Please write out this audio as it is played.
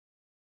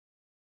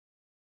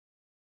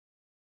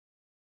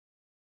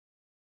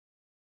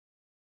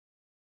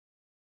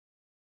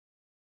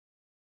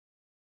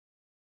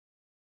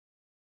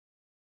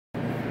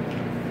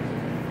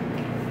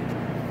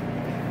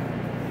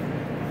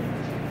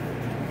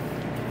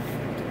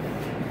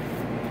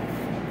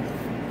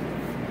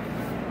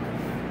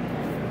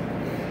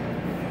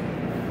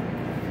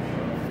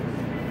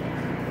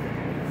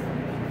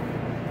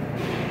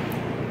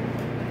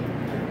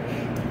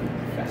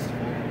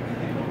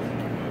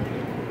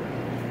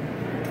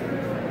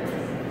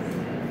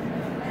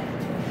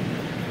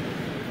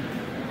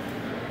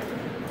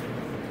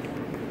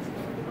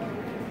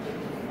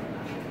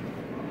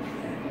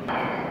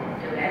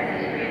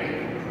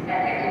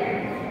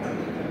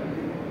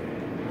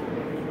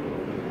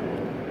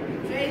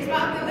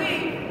about to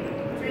leave.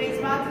 Train's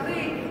about to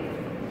leave.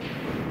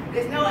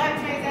 There's no F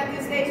trains at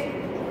this station.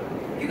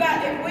 You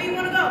got it. Where you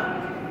want to go?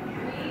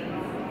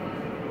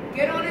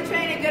 Get on the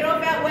train and get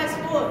off at West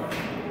 4.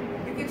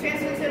 You can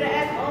transfer to the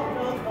F. Oh.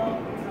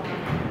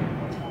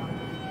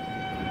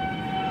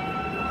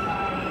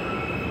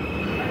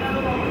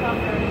 Another one will come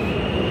first.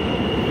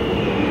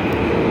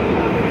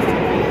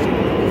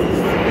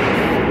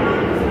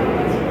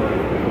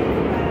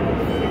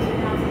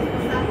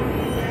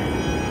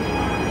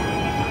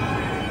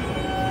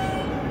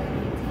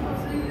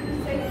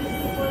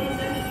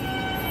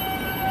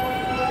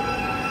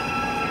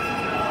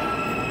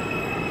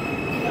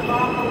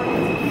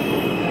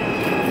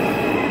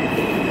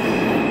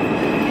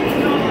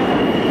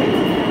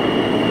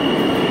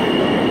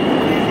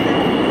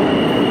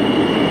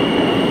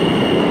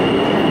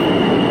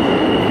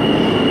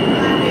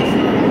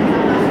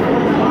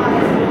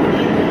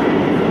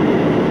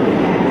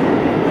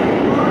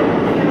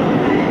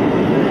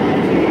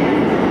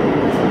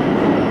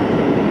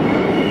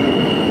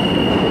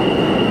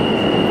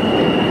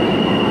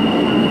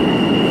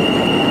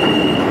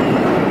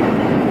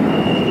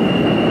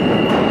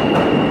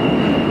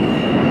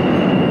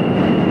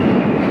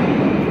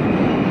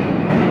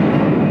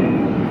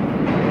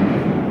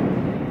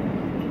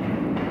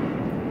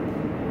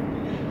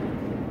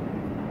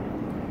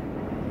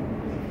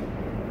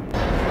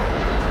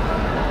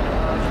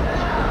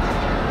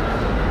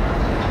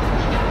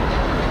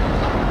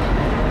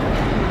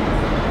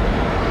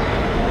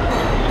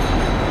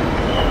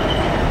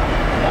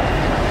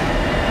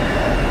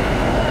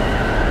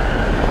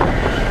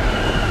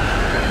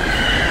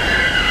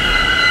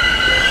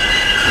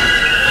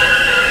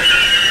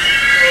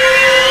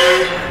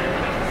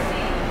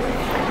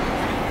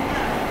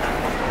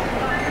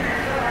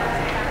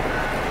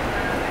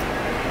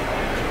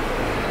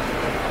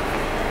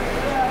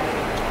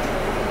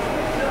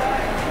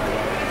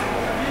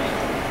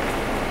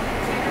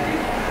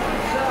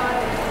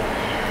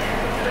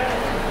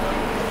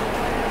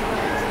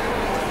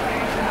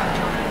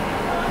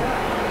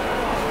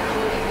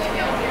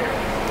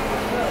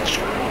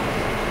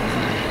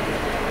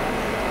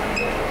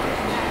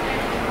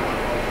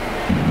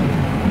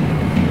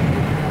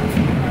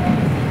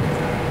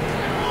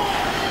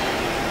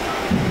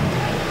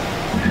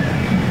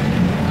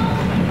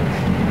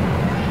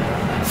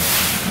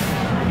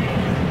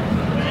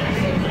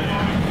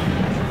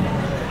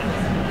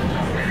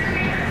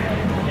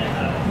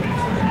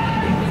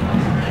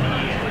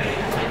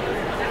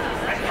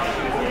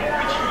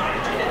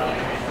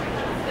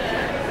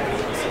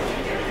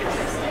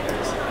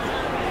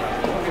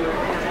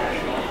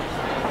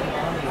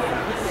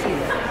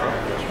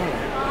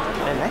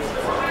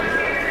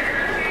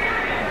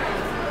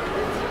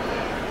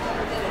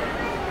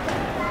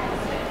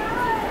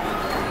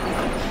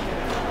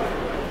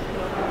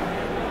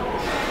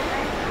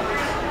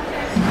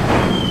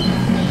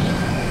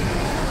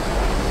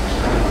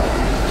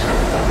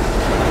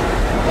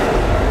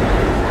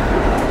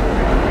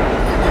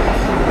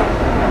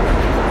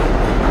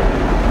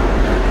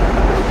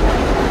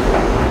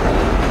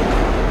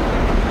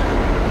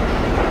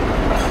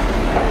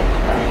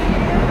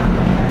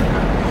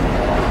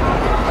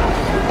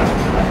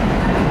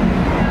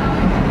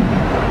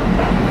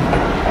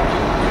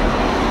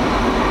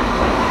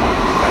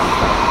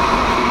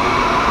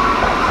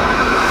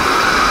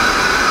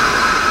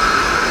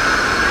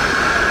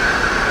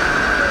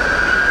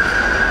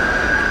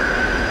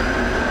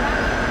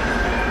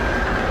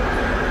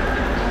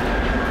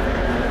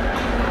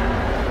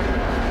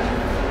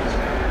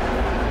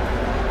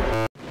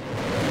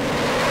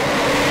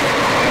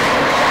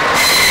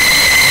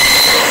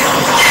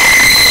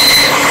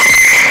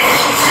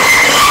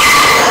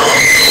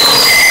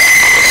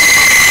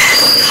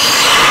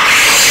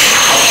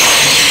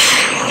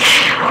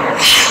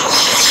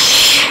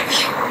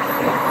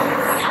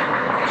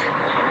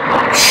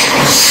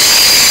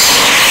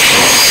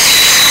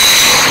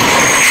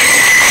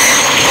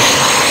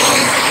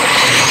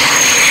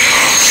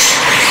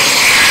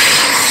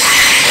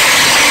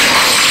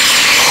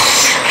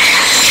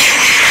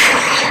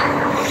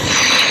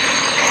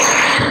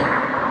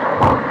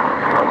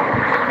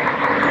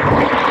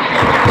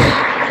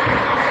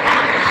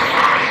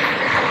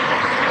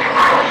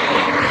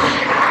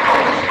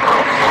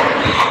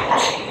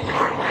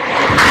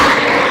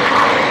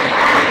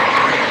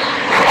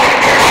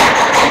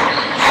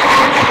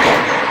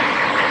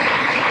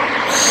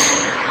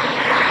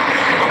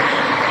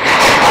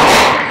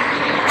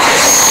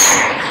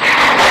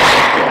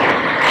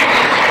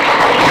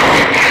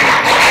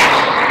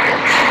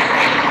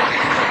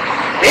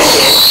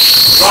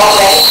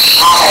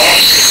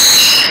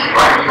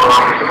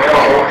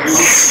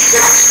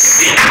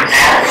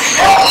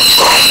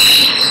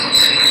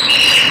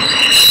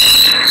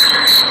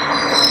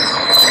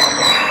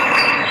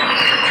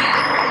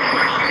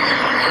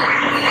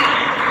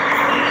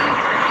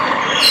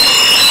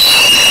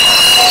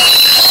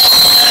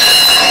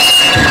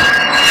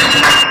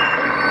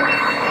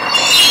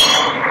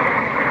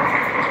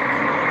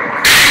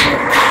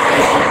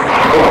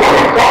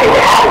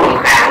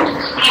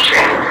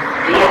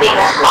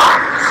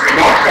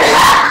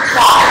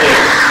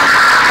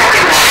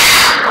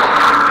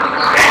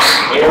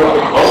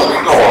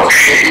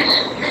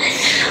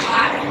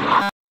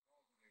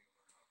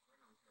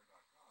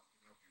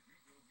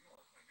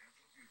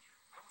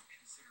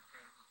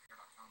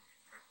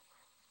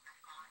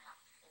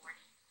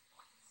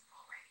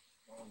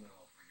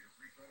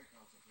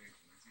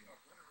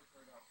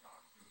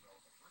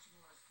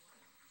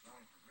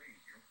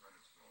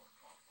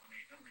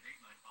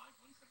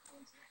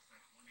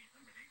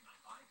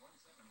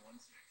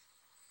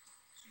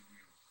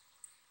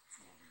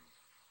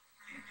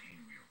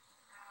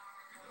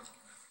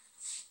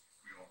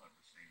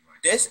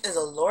 This is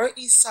a Lower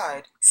East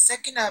Side,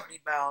 2nd Avenue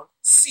bound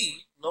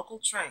C local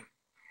train.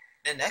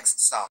 The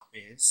next stop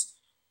is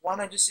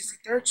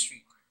 163rd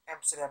Street,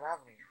 Amsterdam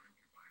Avenue.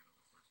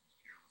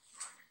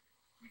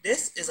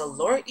 This is a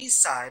Lower East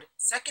Side,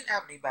 2nd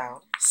Avenue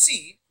bound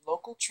C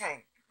local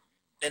train.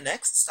 The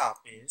next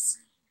stop is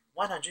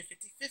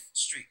 155th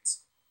Street.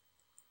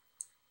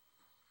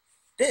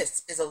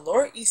 This is a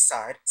Lower East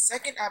Side,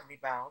 2nd Avenue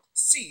bound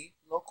C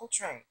local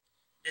train.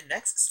 The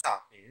next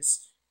stop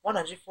is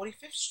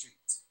 145th Street.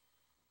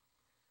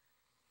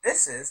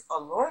 This is a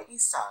Lower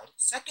East Side,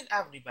 2nd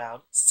Avenue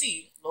bound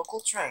C local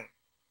train.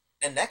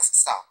 The next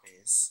stop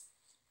is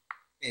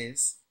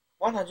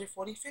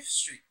 145th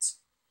Street.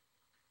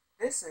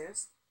 This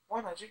is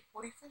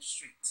 145th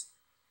Street.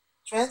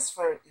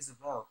 Transfer is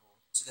available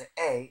to the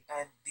A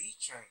and D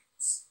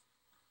trains.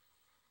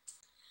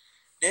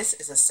 This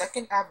is a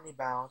 2nd Avenue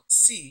bound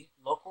C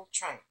local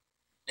train.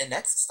 The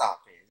next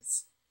stop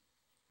is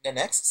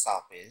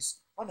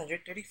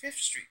 135th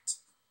Street.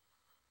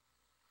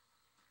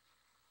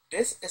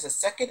 This is a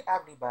 2nd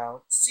Avenue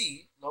bound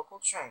C local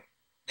train.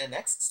 The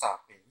next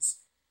stop is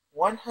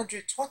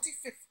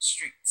 125th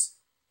Street.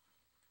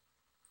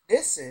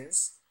 This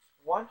is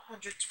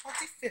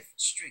 125th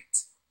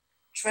Street.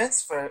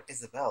 Transfer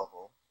is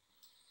available.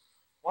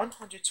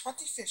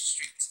 125th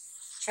Street.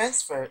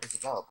 Transfer is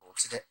available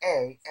to the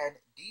A and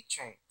D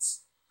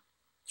trains.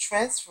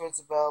 Transfer is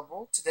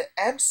available to the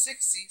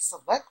M60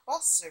 Select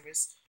Bus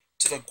Service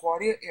to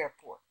LaGuardia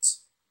Airport.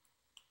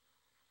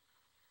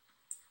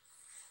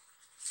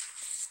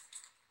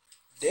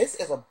 This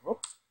is a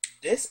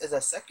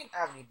 2nd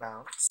Avenue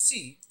bound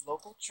C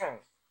local train.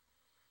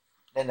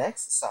 The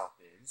next stop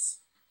is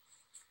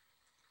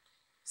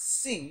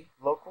C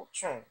local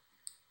train.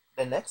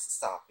 The next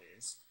stop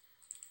is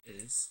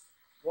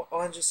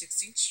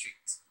 116th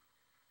Street.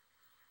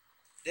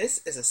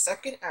 This is a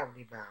 2nd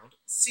Avenue bound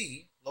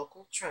C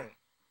local train.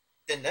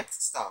 The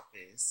next stop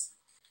is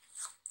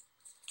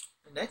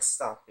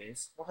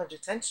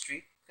 110th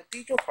Street,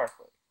 Cathedral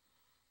Parkway.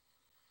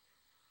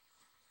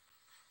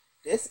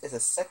 This is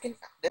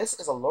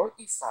a Lower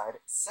East Side,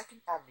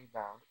 2nd Avenue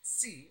bound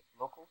C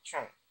local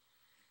train.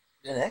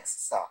 The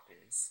next stop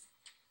is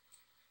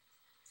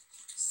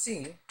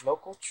C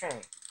local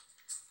train.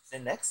 The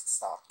next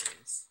stop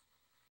is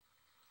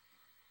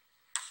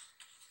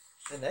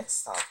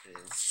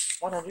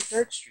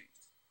 103rd Street.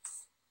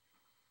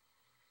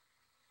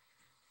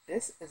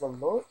 This is a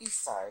Lower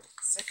East Side,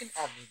 2nd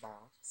Avenue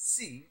bound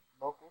C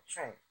local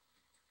train.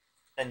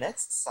 The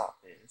next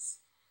stop is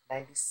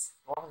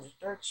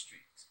 103rd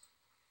Street.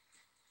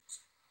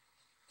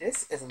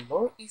 This is a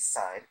Lower East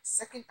Side,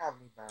 2nd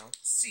Avenue bound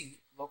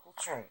C local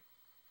train.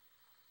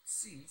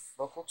 C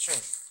local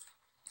train.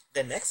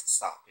 The next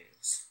stop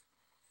is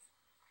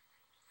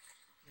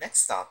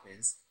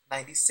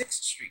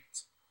 96th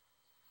Street.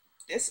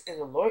 This is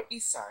a Lower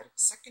East Side,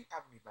 2nd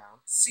Avenue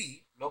bound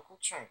C local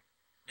train.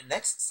 The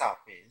next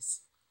stop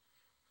is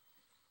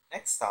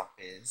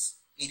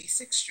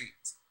 86th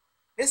Street.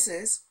 This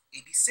is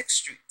 86th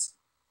Street.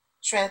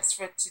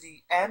 Transfer to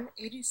the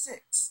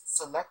M86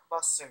 Select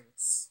Bus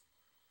Service.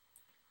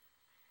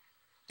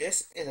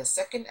 This is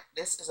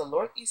a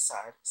Lower East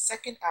Side,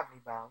 2nd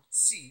Avenue bound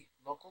C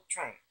local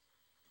train.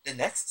 The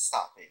next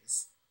stop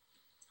is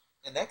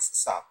 81st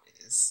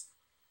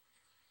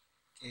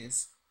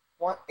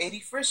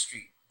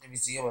Street, the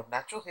Museum of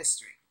Natural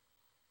History.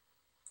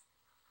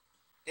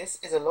 This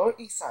is a Lower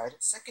East Side,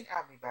 2nd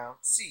Avenue bound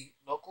C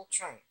local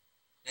train.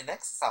 The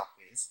next stop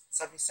is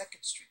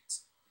 72nd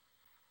Street.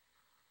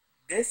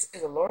 This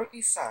is a Lower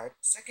East Side,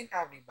 2nd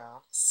Avenue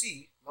bound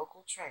C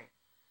local train.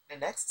 The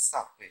next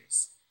stop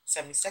is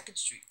 72nd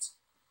Street.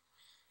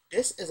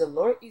 This is a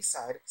Lower East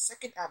Side,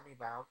 2nd Avenue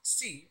bound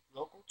C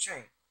local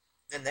train.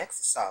 The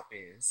next stop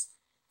is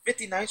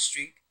 59th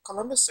Street,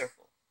 Columbus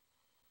Circle.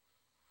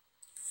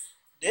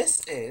 This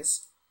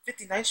is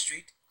 59th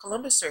Street,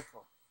 Columbus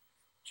Circle.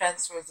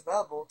 Transfer is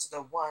available to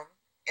the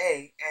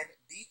 1A and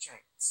D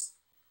trains.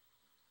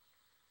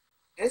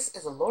 This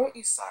is a Lower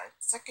East Side,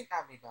 2nd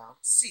Avenue bound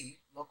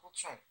C local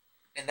train.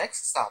 The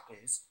next stop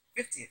is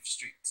 50th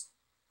Street.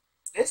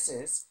 This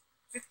is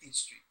 50th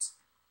Street.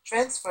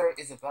 Transfer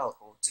is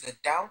available to the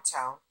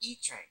Downtown E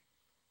train.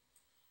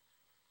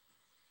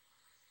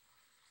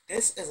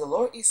 This is a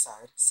Lower East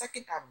Side,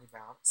 2nd Avenue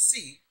bound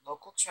C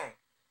local train.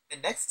 The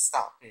next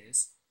stop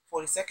is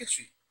 42nd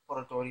Street,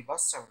 Port Authority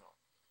Bus Terminal.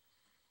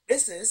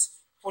 This is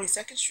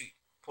 42nd Street,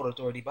 Port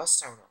Authority Bus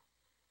Terminal.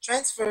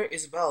 Transfer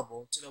is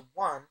available to the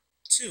 1,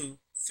 2,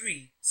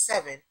 3,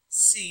 7,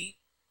 C,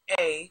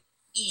 A,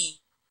 E,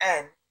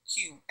 N,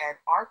 Q, and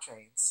R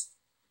trains.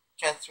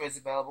 Transfer is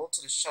available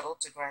to the shuttle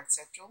to Grand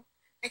Central,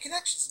 and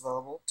connections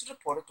available to the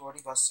Port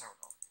Authority Bus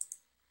Terminal.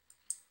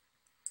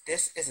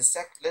 This is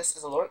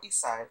a Lower East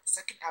Side,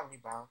 2nd Avenue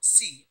bound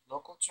C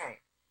local train.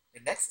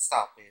 The next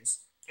stop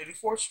is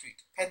 34th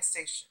Street, Penn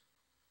Station.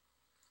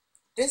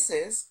 This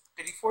is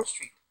 34th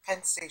Street,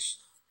 Penn Station.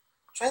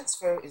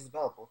 Transfer is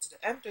available to the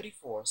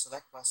M34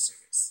 Select Bus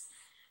Service.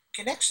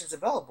 Connections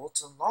available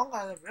to Long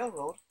Island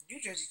Railroad,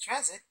 New Jersey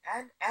Transit,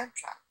 and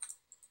Amtrak.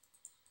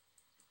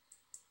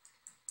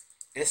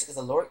 This is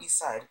a Lower East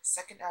Side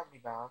 2nd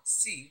Avenue bound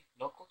C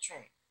local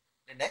train.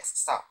 The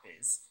next stop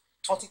is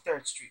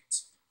 23rd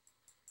Street.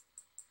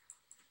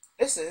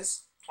 This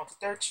is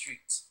 23rd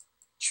Street.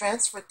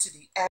 Transfer to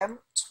the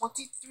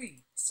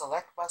M23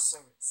 Select Bus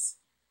Service.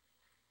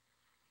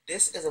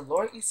 This is a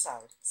Lower East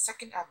Side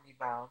 2nd Avenue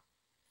bound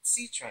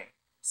C train,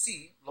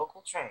 C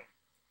local train.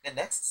 The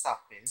next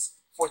stop is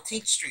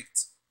 14th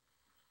Street.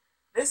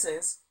 This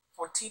is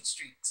 14th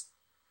Street.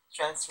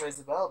 Transfer is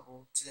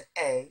available to the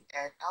A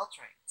and L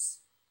trains.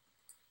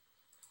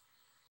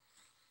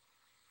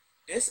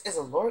 This is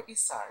a Lower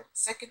East Side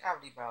 2nd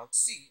Avenue bound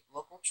C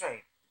local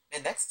train.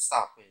 The next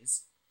stop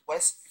is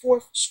West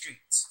 4th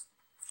Street.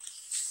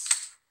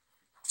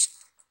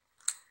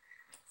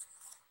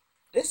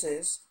 This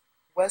is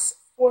West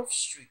 4th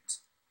Street.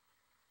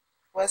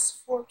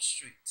 West 4th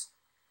Street.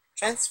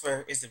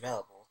 Transfer is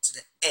available to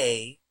the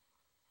A,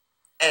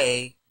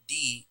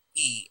 D,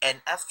 E,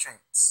 and F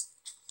trains.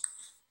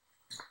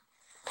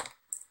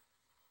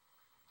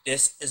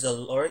 This is a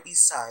Lower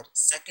East Side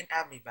 2nd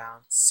Avenue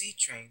bound C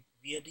train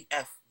via the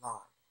F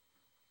line.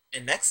 The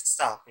next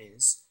stop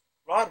is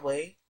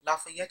Broadway,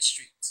 Lafayette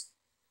Street.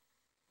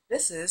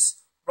 This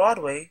is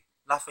Broadway,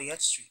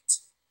 Lafayette Street.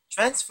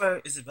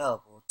 Transfer is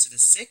available to the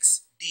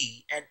 6,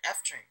 D, and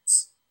F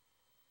trains.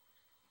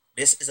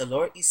 This is a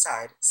Lower East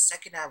Side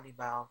 2nd Avenue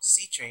bound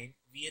C train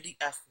via the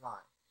F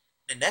line.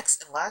 The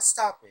next and last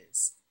stop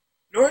is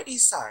Lower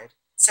East Side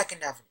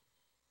 2nd Avenue.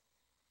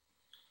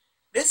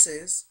 This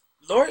is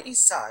Lower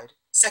East Side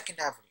 2nd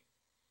Avenue.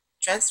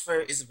 Transfer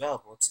is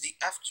available to the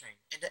F train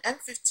and the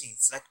M15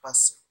 Select Bus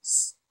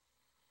Service.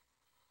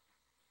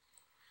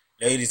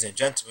 Ladies and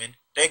gentlemen,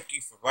 thank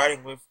you for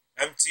riding with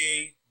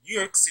MTA New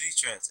York City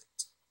Transit.